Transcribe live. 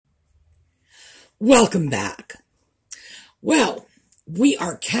Welcome back. Well, we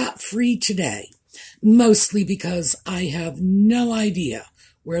are cat-free today, mostly because I have no idea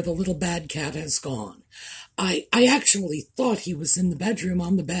where the little bad cat has gone. I actually thought he was in the bedroom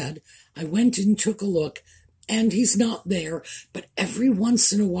on the bed. I went and took a look, and he's not there, but every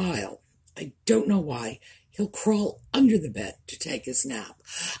once in a while, I don't know why, he'll crawl under the bed to take his nap.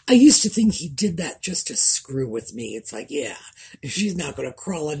 I used to think he did that just to screw with me. It's like, yeah, she's not going to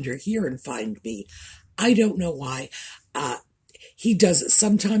crawl under here and find me. I don't know why. He does it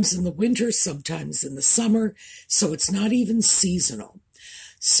sometimes in the winter, sometimes in the summer, so it's not even seasonal.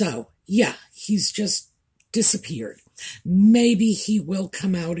 So, yeah, he's just disappeared. Maybe he will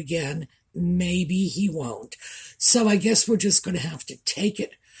come out again. Maybe he won't. So I guess we're just going to have to take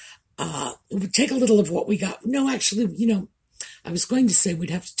it. We'll take a little of what we got. No, actually, I was going to say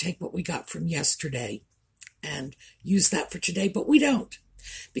we'd have to take what we got from yesterday and use that for today, but we don't,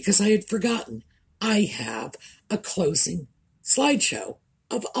 because I had forgotten. I have a closing slideshow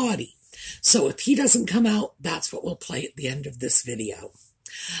of Audie. So if he doesn't come out, that's what we'll play at the end of this video.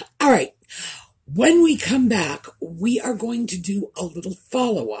 All right. When we come back, we are going to do a little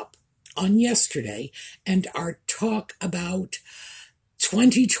follow-up on yesterday and our talk about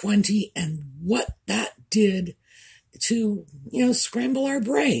 2020 and what that did to, scramble our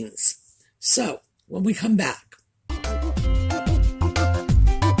brains. So, when we come back.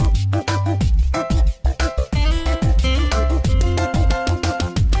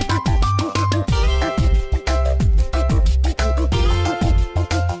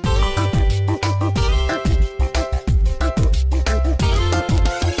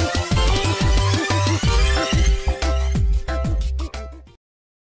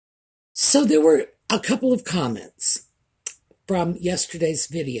 So there were a couple of comments from yesterday's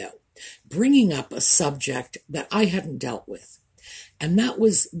video bringing up a subject that I hadn't dealt with, and that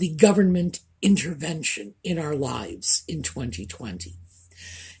was the government intervention in our lives in 2020.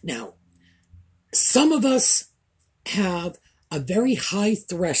 Now, some of us have a very high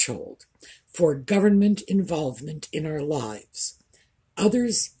threshold for government involvement in our lives.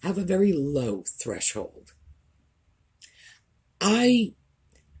 Others have a very low threshold. I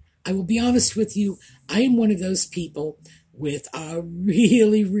will be honest with you, I am one of those people with a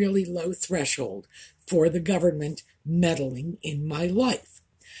really, really low threshold for the government meddling in my life.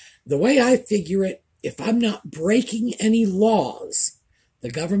 The way I figure it, if I'm not breaking any laws, the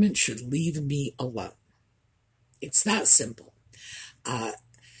government should leave me alone. It's that simple. The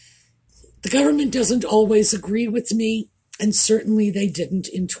government doesn't always agree with me, and certainly they didn't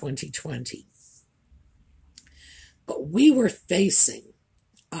in 2020. But we were facing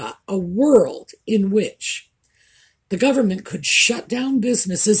a world in which the government could shut down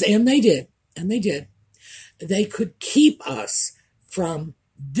businesses, and they did. They could keep us from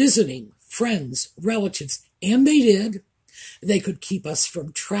visiting friends, relatives, and they did. They could keep us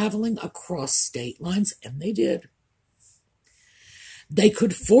from traveling across state lines, and they did. They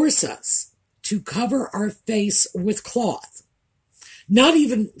could force us to cover our face with cloth. Not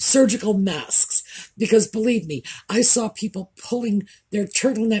even surgical masks, because believe me, I saw people pulling their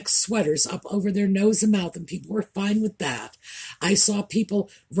turtleneck sweaters up over their nose and mouth, and people were fine with that. I saw people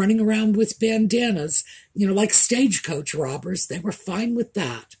running around with bandanas, like stagecoach robbers. They were fine with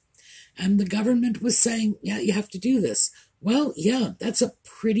that. And the government was saying, yeah, you have to do this. Well, yeah, that's a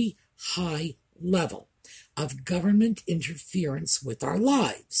pretty high level of government interference with our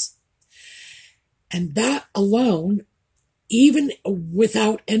lives. And that alone, even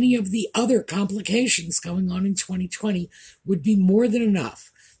without any of the other complications going on in 2020, would be more than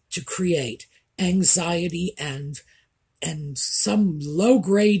enough to create anxiety and some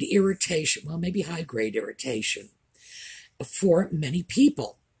low-grade irritation, well, maybe high-grade irritation, for many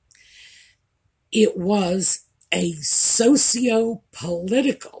people. It was a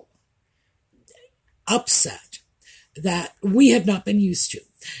socio-political upset that we had not been used to.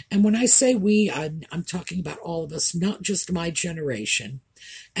 And when I say we, I'm talking about all of us, not just my generation.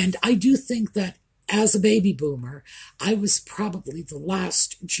 And I do think that as a baby boomer, I was probably the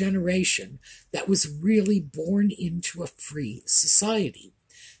last generation that was really born into a free society.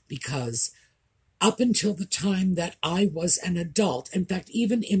 Because up until the time that I was an adult, in fact,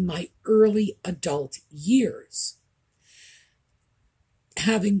 even in my early adult years,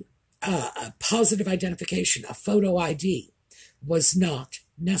 having a positive identification, a photo ID, was not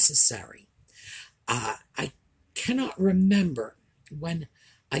necessary. I cannot remember when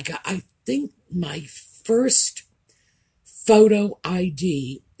I think my first photo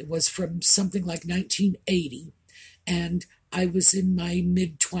ID was from something like 1980, and I was in my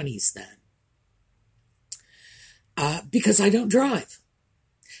mid-20s then. Because I don't drive.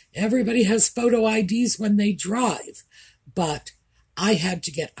 Everybody has photo IDs when they drive, but I had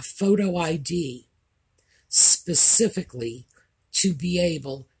to get a photo ID specifically to be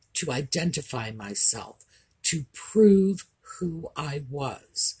able to identify myself, to prove who I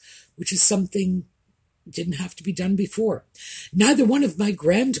was, which is something didn't have to be done before. Neither one of my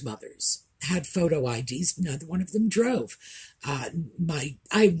grandmothers had photo IDs. Neither one of them drove.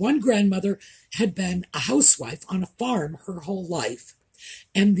 One grandmother had been a housewife on a farm her whole life,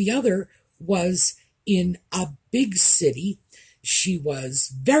 and the other was in a big city. She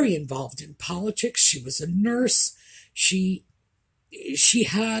was very involved in politics. She was a nurse. She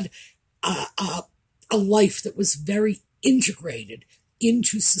had a life that was very integrated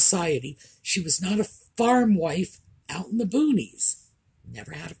into society. She was not a farm wife out in the boonies.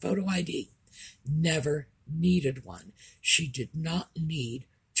 Never had a photo ID. Never needed one. She did not need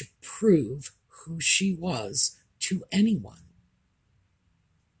to prove who she was to anyone.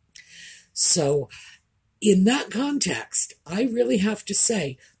 So in that context, I really have to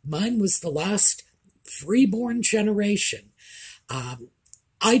say mine was the last freeborn generation. I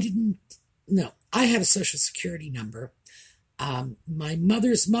had a social security number. My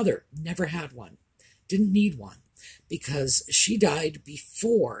mother's mother never had one, didn't need one, because she died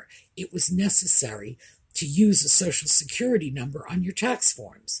before it was necessary to use a social security number on your tax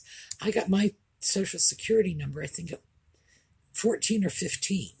forms. I got my social security number, I think, at 14 or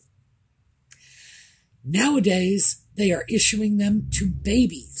 15. Nowadays, they are issuing them to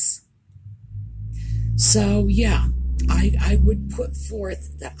babies. So, yeah, I would put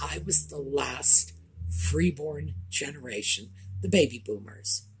forth that I was the last freeborn generation, the baby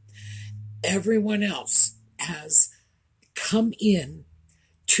boomers. Everyone else has come in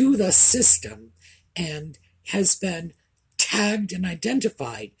to the system and has been tagged and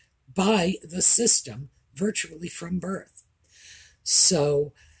identified by the system virtually from birth.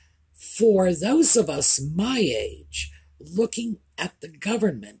 So for those of us my age, looking at the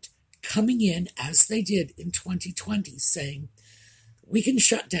government coming in as they did in 2020, saying, we can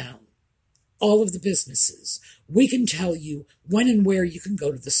shut down all of the businesses. We can tell you when and where you can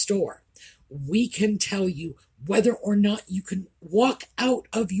go to the store. We can tell you whether or not you can walk out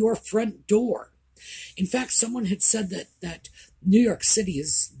of your front door. In fact, someone had said that New York City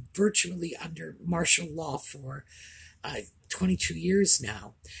is virtually under martial law for 22 years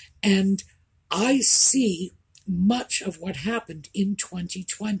now. And I see much of what happened in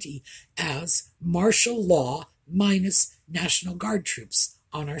 2020 as martial law minus National Guard troops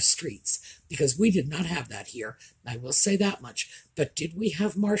on our streets, because we did not have that here. I will say that much. But did we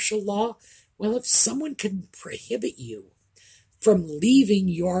have martial law? Well, if someone can prohibit you from leaving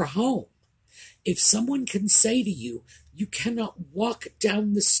your home, if someone can say to you, you cannot walk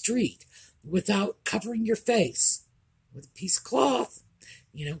down the street without covering your face with a piece of cloth,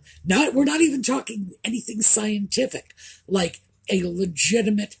 we're not even talking anything scientific, like a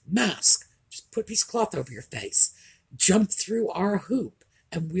legitimate mask. Just put a piece of cloth over your face, jump through our hoop,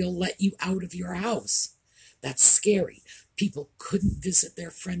 and we'll let you out of your house. That's scary. People couldn't visit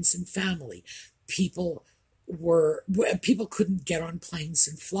their friends and family. People couldn't get on planes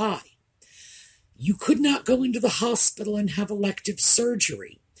and fly. You could not go into the hospital and have elective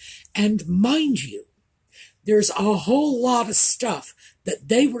surgery. And mind you, there's a whole lot of stuff that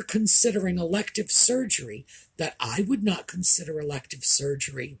they were considering elective surgery that I would not consider elective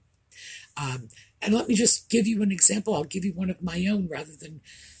surgery. And let me just give you an example. I'll give you one of my own rather than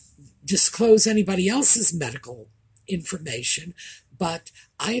disclose anybody else's medical information. But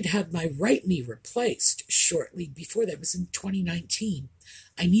I had had my right knee replaced shortly before that. It was in 2019.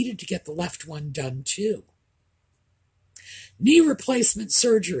 I needed to get the left one done too. Knee replacement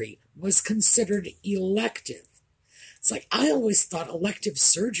surgery was considered elective. It's like, I always thought elective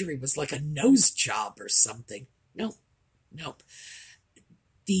surgery was like a nose job or something. Nope.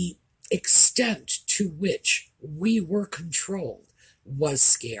 The extent to which we were controlled was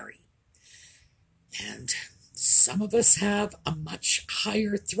scary. And some of us have a much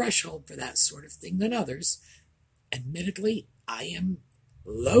higher threshold for that sort of thing than others. Admittedly, I am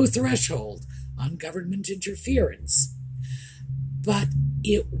low threshold on government interference. But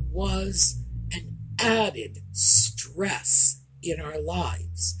it was an added stress in our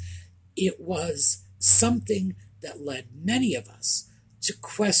lives. It was something that led many of us to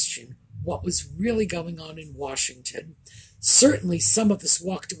question what was really going on in Washington. Certainly, some of us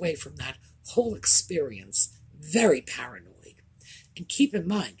walked away from that whole experience very paranoid. And keep in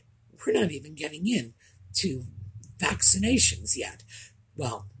mind, we're not even getting into vaccinations yet.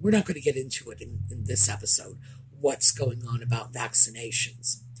 Well, we're not going to get into it in this episode, what's going on about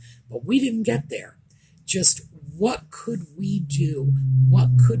vaccinations. But we didn't get there. just what could we do, what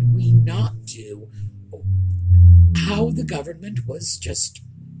could we not do, how the government was just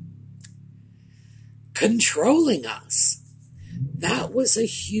controlling us. That was a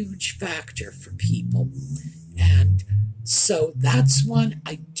huge factor for people. And so that's one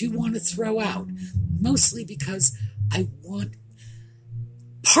I do want to throw out, mostly because I want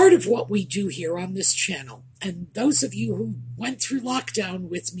part of what we do here on this channel, and those of you who went through lockdown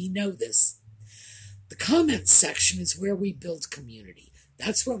with me know this. The comments section is where we build community.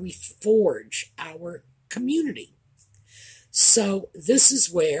 That's where we forge our community. So this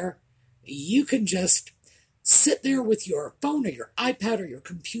is where you can just sit there with your phone or your iPad or your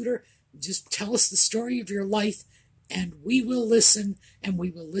computer, just tell us the story of your life, and we will listen, and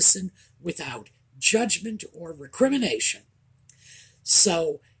we will listen without judgment or recrimination.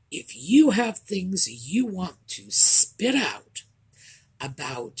 So if you have things you want to spit out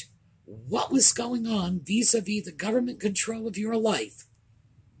about what was going on vis-a-vis the government control of your life,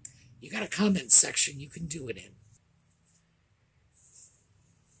 you got a comment section you can do it in.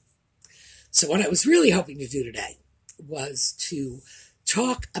 So what I was really hoping to do today was to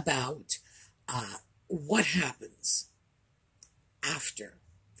talk about what happens after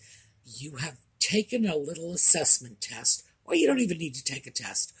you have taken a little assessment test, or you don't even need to take a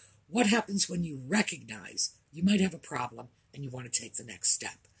test. What happens when you recognize you might have a problem and you want to take the next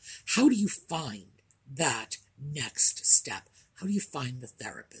step? How do you find that next step? How do you find the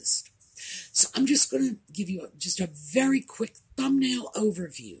therapist? So I'm just going to give you just a very quick thumbnail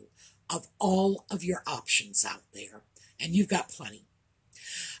overview of all of your options out there, and you've got plenty.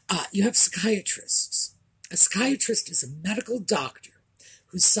 You have psychiatrists. A psychiatrist is a medical doctor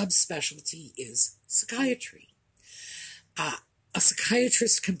whose subspecialty is psychiatry. A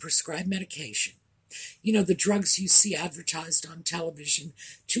psychiatrist can prescribe medication. You know, the drugs you see advertised on television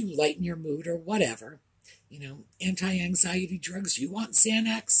to lighten your mood or whatever. You know, anti-anxiety drugs. You want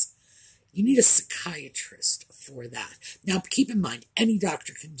Xanax? You need a psychiatrist for that. Now, keep in mind, any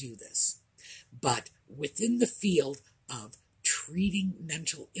doctor can do this. But within the field of treating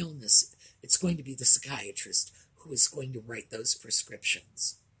mental illness, it's going to be the psychiatrist who is going to write those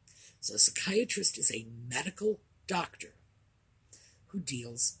prescriptions. So a psychiatrist is a medical doctor who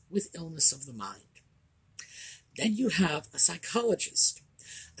deals with illness of the mind. Then you have a psychologist.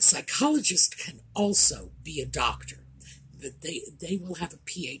 A psychologist can also be a doctor, but they will have a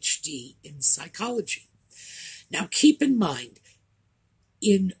PhD in psychology. Now keep in mind,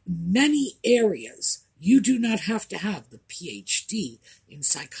 in many areas, you do not have to have the PhD in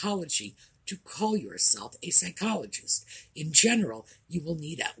psychology to call yourself a psychologist. In general, you will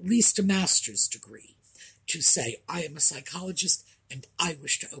need at least a master's degree to say, I am a psychologist and I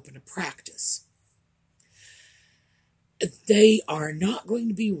wish to open a practice. They are not going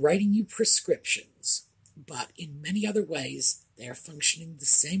to be writing you prescriptions, but in many other ways, they are functioning the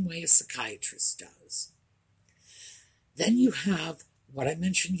same way a psychiatrist does. Then you have what I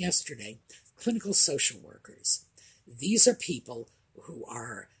mentioned yesterday, clinical social workers. These are people who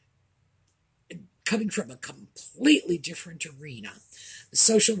are coming from a completely different arena. The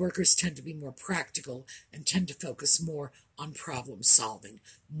social workers tend to be more practical and tend to focus more on problem solving,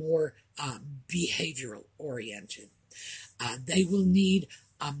 more behavioral oriented. They will need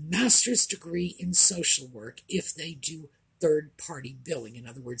a master's degree in social work if they do third-party billing. In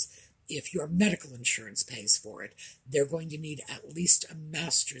other words, if your medical insurance pays for it, they're going to need at least a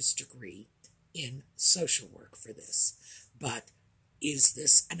master's degree in social work for this. But is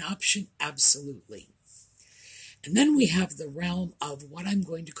this an option? Absolutely. And then we have the realm of what I'm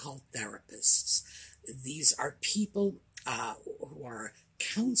going to call therapists. These are people who are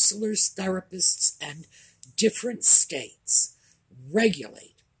counselors, therapists, and different states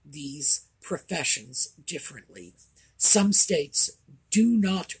regulate these professions differently. Some states do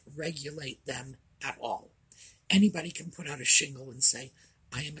not regulate them at all. Anybody can put out a shingle and say,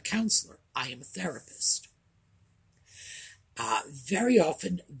 I am a counselor, I am a therapist. Very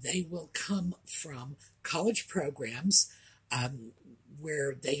often they will come from college programs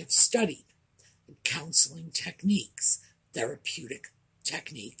where they have studied counseling techniques, therapeutic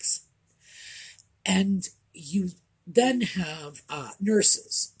techniques. And you then have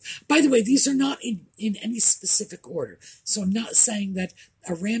nurses. By the way, these are not in any specific order. So I'm not saying that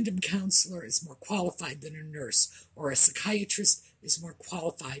a random counselor is more qualified than a nurse, or a psychiatrist is more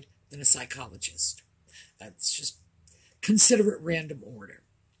qualified than a psychologist. It's just consider it random order.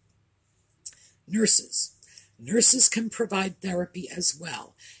 Nurses. Nurses can provide therapy as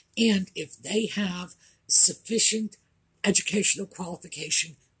well. And if they have sufficient educational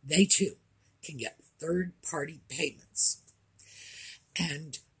qualification, they too can get third-party payments.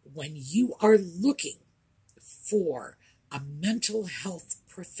 And when you are looking for a mental health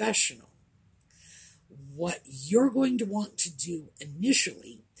professional, what you're going to want to do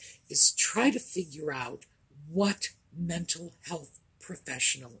initially is try to figure out what mental health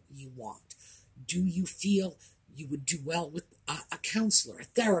professional you want. Do you feel you would do well with a counselor, a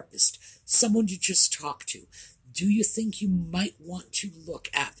therapist, someone you just talk to? Do you think you might want to look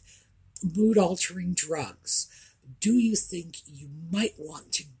at mood-altering drugs? Do you think you might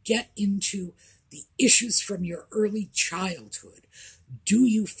want to get into the issues from your early childhood? Do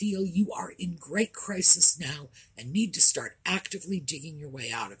you feel you are in great crisis now and need to start actively digging your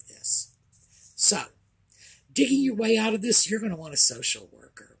way out of this? So, digging your way out of this, you're going to want a social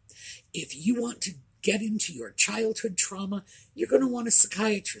worker. If you want to get into your childhood trauma, you're going to want a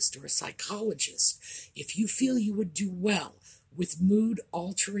psychiatrist or a psychologist. If you feel you would do well with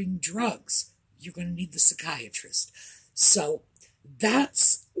mood-altering drugs, you're going to need the psychiatrist. So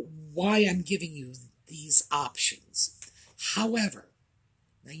that's why I'm giving you these options. However,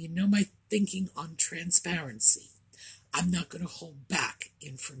 now you know my thinking on transparency. I'm not going to hold back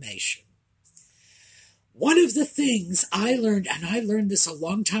information. One of the things I learned, and I learned this a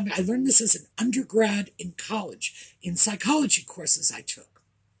long time ago, I learned this as an undergrad in college, in psychology courses I took.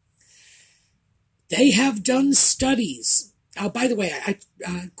 They have done studies. Oh, by the way,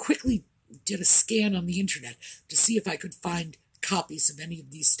 I quickly did a scan on the internet to see if I could find copies of any of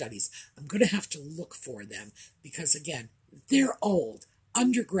these studies. I'm going to have to look for them because, again, they're old,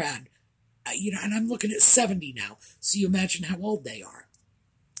 undergrad, and I'm looking at 70 now, so you imagine how old they are.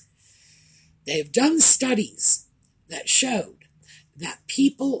 They've done studies that showed that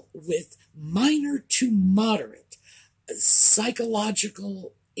people with minor to moderate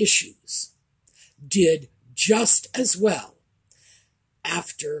psychological issues did just as well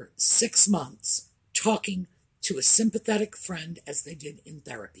after 6 months talking to a sympathetic friend as they did in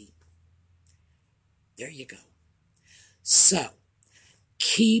therapy. There you go. So,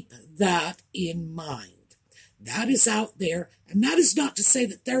 keep that in mind. That is out there, and that is not to say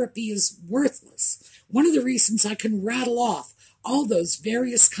that therapy is worthless. One of the reasons I can rattle off all those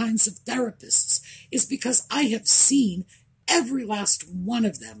various kinds of therapists is because I have seen every last one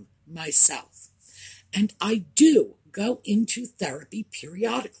of them myself. And I do go into therapy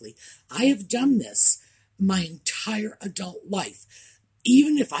periodically. I have done this my entire adult life.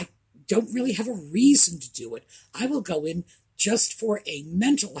 Even if I don't really have a reason to do it, I will go in just for a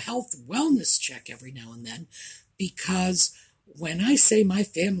mental health wellness check every now and then, because when I say my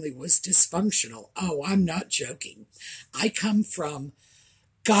family was dysfunctional, oh, I'm not joking. I come from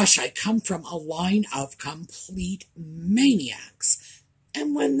a line of complete maniacs.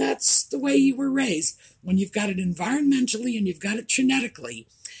 And when that's the way you were raised, when you've got it environmentally and you've got it genetically,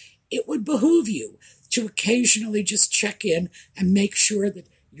 it would behoove you to occasionally just check in and make sure that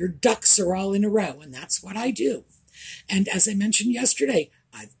your ducks are all in a row. And that's what I do. And as I mentioned yesterday,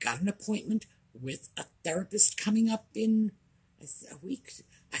 I've got an appointment with a therapist coming up in a week.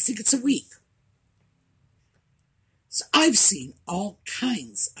 I think it's a week. So I've seen all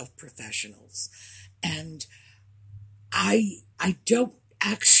kinds of professionals. And I don't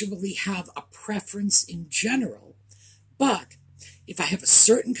actually have a preference in general. But if I have a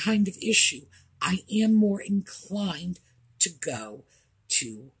certain kind of issue, I am more inclined to go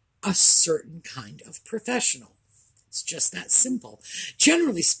to a certain kind of professional. It's just that simple.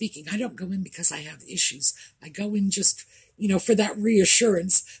 Generally speaking, I don't go in because I have issues. I go in just, for that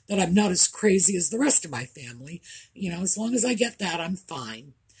reassurance that I'm not as crazy as the rest of my family. As long as I get that, I'm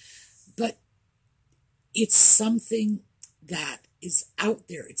fine. But it's something that is out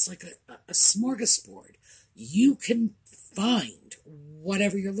there. It's like a smorgasbord. You can find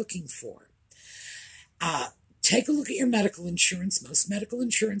whatever you're looking for. Take a look at your medical insurance. Most medical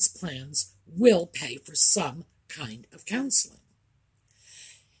insurance plans will pay for some kind of counseling.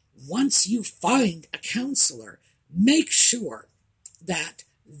 Once you find a counselor, make sure that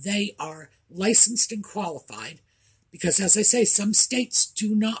they are licensed and qualified, because as I say, some states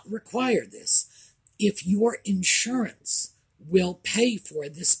do not require this. If your insurance will pay for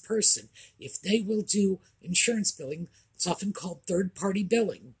this person, if they will do insurance billing, it's often called third-party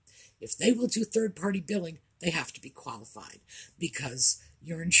billing. If they will do third-party billing, they have to be qualified, because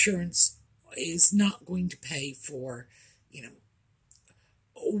your insurance is not going to pay for,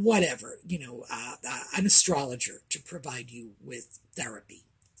 whatever, an astrologer to provide you with therapy.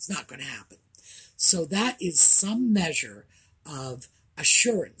 It's not going to happen. So that is some measure of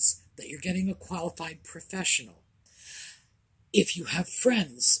assurance that you're getting a qualified professional. If you have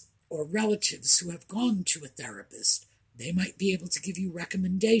friends or relatives who have gone to a therapist, they might be able to give you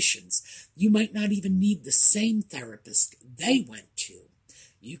recommendations. You might not even need the same therapist they went to.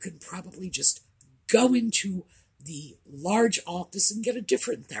 You can probably just go into the large office and get a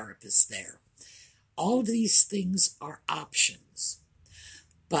different therapist there. All of these things are options.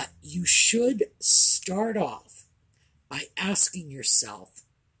 But you should start off by asking yourself,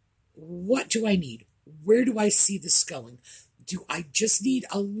 what do I need? Where do I see this going? Do I just need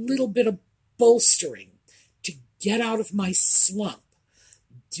a little bit of bolstering to get out of my slump?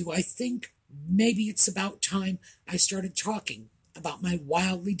 Do I think maybe it's about time I started talking about my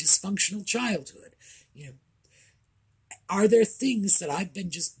wildly dysfunctional childhood? Are there things that I've been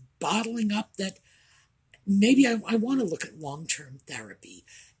just bottling up that maybe I want to look at long-term therapy?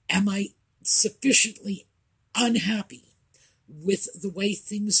 Am I sufficiently unhappy with the way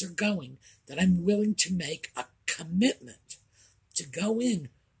things are going that I'm willing to make a commitment to go in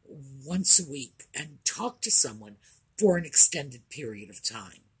once a week and talk to someone for an extended period of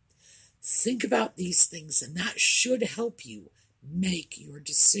time? Think about these things, and that should help you make your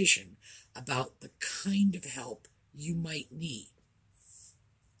decision about the kind of help you might need.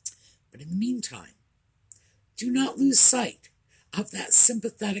 But in the meantime, do not lose sight of that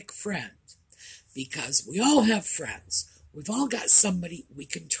sympathetic friend, because we all have friends. We've all got somebody we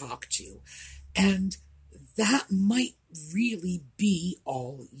can talk to, and that might really be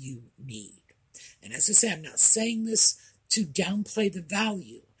all you need. And as I say, I'm not saying this to downplay the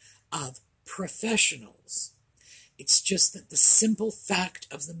value of professionals. It's just that the simple fact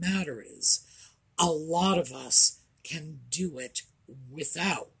of the matter is a lot of us can do it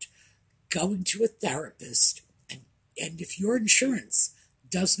without going to a therapist. And if your insurance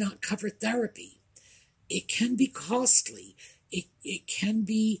does not cover therapy, it can be costly. It can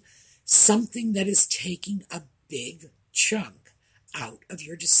be something that is taking a big chunk out of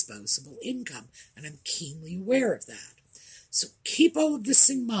your disposable income. And I'm keenly aware of that. So keep all of this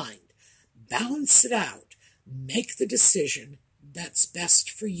in mind. Balance it out. Make the decision that's best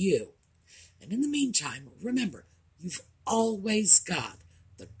for you. And in the meantime, remember, you've always got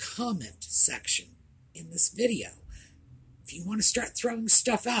the comment section in this video. If you want to start throwing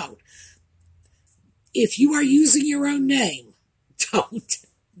stuff out, if you are using your own name, don't.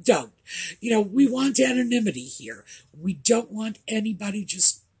 We want anonymity here. We don't want anybody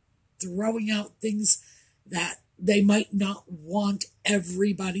just throwing out things that they might not want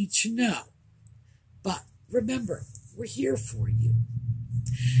everybody to know. But remember, we're here for you.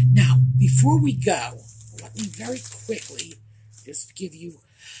 Now, before we go, let me very quickly just give you,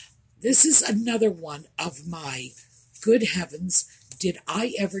 this is another one of my, good heavens, did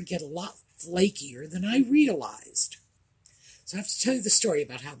I ever get a lot flakier than I realized. So I have to tell you the story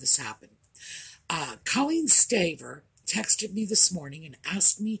about how this happened. Colleen Staver texted me this morning and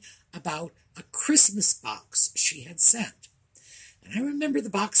asked me about a Christmas box she had sent. And I remember the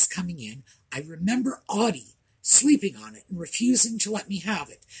box coming in. I remember Audie sleeping on it and refusing to let me have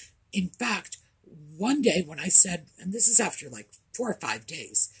it. In fact, one day when I said, and this is after like 4 or 5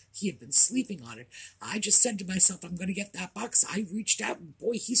 days, he had been sleeping on it, I just said to myself, I'm going to get that box. I reached out and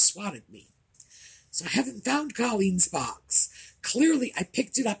boy, he swatted me. So I haven't found Colleen's box. Clearly, I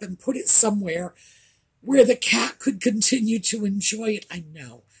picked it up and put it somewhere where the cat could continue to enjoy it. I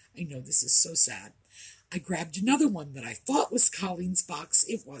know, this is so sad. I grabbed another one that I thought was Colleen's box.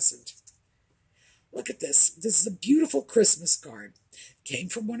 It wasn't. Look at this. This is a beautiful Christmas card. It came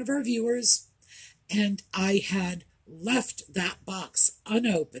from one of our viewers, and I had left that box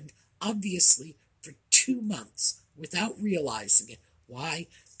unopened, obviously, for 2 months without realizing it. Why?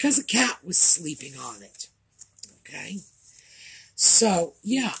 Because a cat was sleeping on it. Okay? So,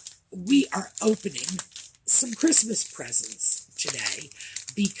 yeah, we are opening some Christmas presents today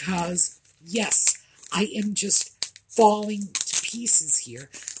because, yes, I am just falling to pieces here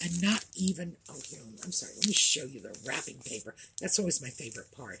and not even, I'm sorry, let me show you the wrapping paper. That's always my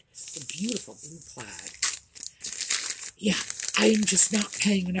favorite part. The beautiful blue plaid. Yeah, I am just not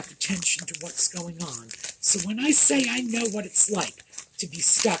paying enough attention to what's going on. So when I say I know what it's like to be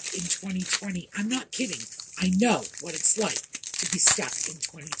stuck in 2020, I'm not kidding. I know what it's like to be stuck in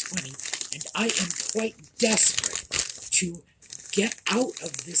 2020, and I am quite desperate to get out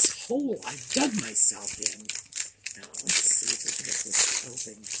of this hole I've dug myself in. Now, let's see if we can get this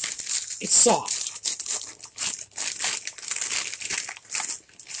open. It's soft.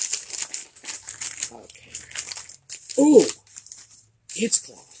 Okay. Ooh, it's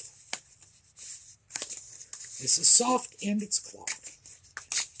cloth. This is soft and it's cloth.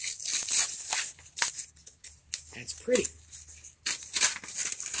 And it's pretty.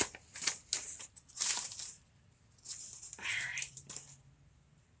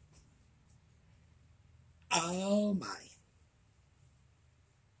 Oh my.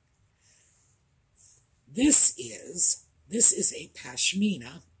 This is a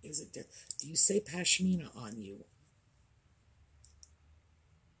pashmina. Do you say pashmina on you?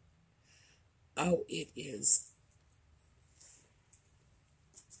 Oh, it is.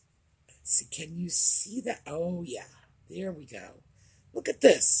 Let's see, can you see that? Oh, yeah. There we go. Look at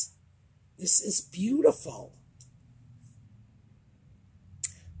this. This is beautiful.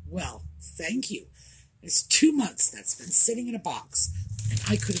 Well, thank you. It's 2 months that's been sitting in a box, and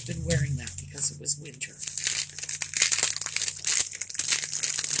I could have been wearing that because it was winter.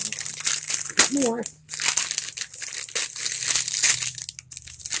 A bit more.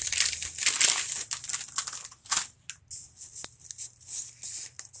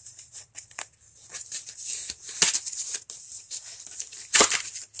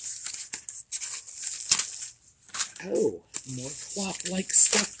 Oh, more cloth-like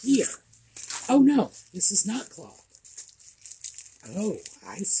stuff here. Oh, no, this is not cloth. Oh,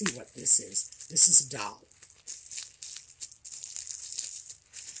 I see what this is. This is a doll.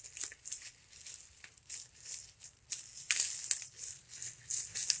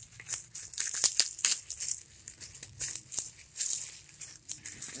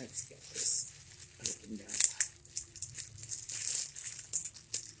 Let's get this opened up.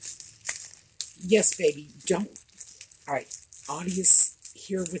 Yes, baby, don't. All right, Audie is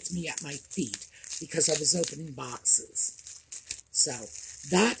here with me at my feet because I was opening boxes. So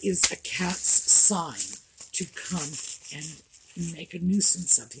that is a cat's sign to come and make a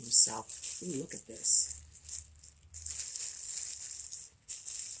nuisance of himself. Ooh, look at this.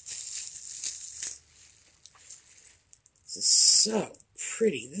 This is so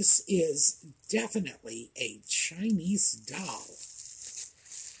pretty. This is definitely a Chinese doll.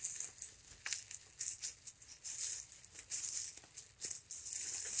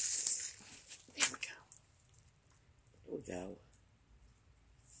 Go.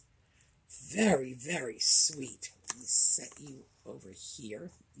 Very, very sweet. Let me set you over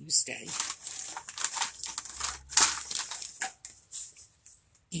here. You stay.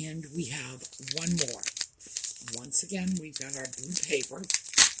 And we have one more. Once again, we've got our blue paper.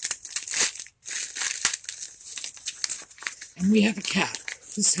 And we have a cat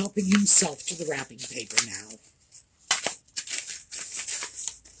who's helping himself to the wrapping paper now.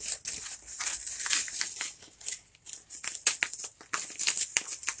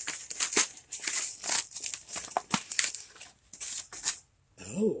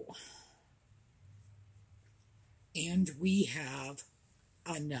 Oh, and we have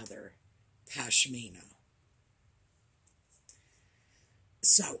another pashmina.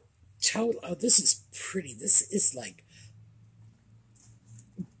 So, total, oh, this is pretty. This is like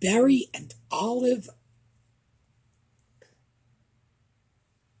berry and olive.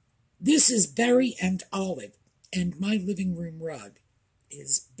 This is berry and olive, and my living room rug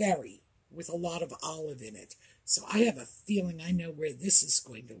is berry with a lot of olive in it. So I have a feeling I know where this is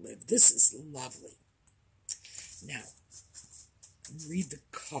going to live. This is lovely. Now, read the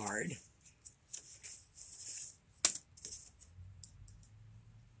card.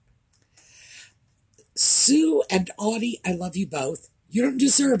 Sue and Audie, I love you both. You don't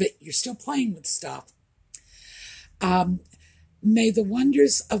deserve it. You're still playing with stuff. May the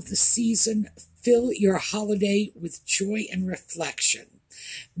wonders of the season fill your holiday with joy and reflection.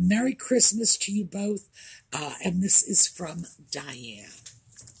 Merry Christmas to you both. And this is from Diane.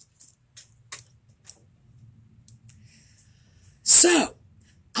 So,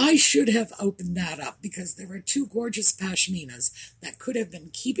 I should have opened that up because there are two gorgeous pashminas that could have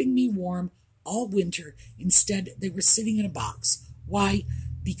been keeping me warm all winter. Instead, they were sitting in a box. Why?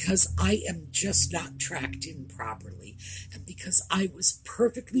 Because I am just not tracked in properly, and because I was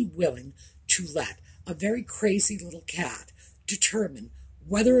perfectly willing to let a very crazy little cat determine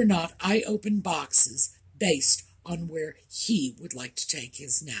whether or not I open boxes based on where he would like to take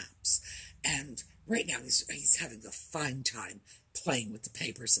his naps. And right now he's having a fine time playing with the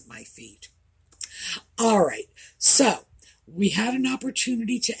papers at my feet. All right, so we had an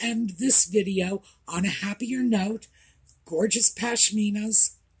opportunity to end this video on a happier note. Gorgeous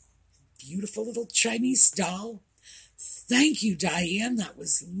pashminas, beautiful little Chinese doll. Thank you, Diane. That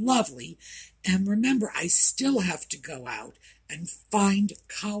was lovely. And remember, I still have to go out and find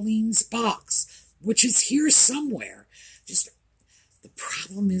Colleen's box, which is here somewhere. Just the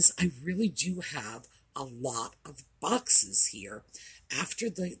problem is I really do have a lot of boxes here. After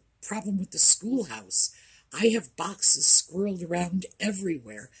the problem with the schoolhouse, I have boxes squirreled around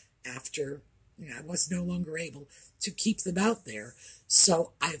everywhere after I was no longer able to keep them out there.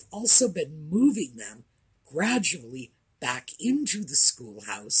 So I've also been moving them gradually back into the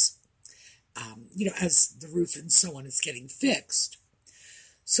schoolhouse, as the roof and so on is getting fixed.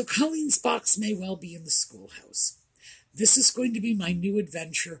 So Colleen's box may well be in the schoolhouse. This is going to be my new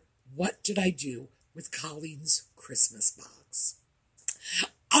adventure. What did I do with Colleen's Christmas box?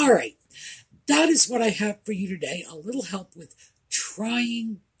 All right. that is what I have for you today. A little help with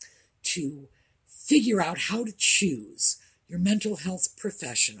trying to figure out how to choose your mental health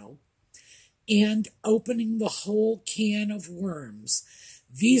professional and opening the whole can of worms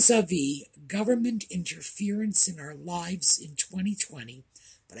vis-a-vis government interference in our lives in 2020.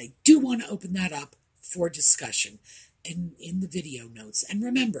 But I do want to open that up for discussion in the video notes. And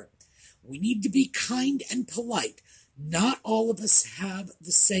remember, we need to be kind and polite. Not all of us have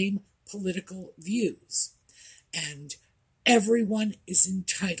the same political views, and everyone is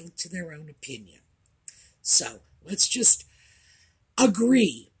entitled to their own opinion. So let's just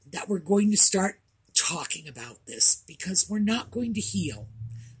agree that we're going to start talking about this, because we're not going to heal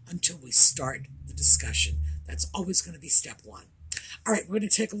until we start the discussion. That's always going to be step one. All right, we're going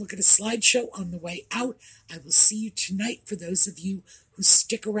to take a look at a slideshow on the way out. I will see you tonight. For those of you who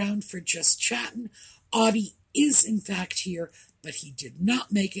stick around for Just Chatting, Audie is in fact here, but he did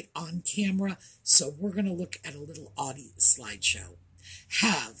not make it on camera, so we're going to look at a little Audie slideshow.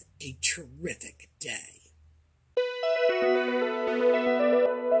 Have a terrific day.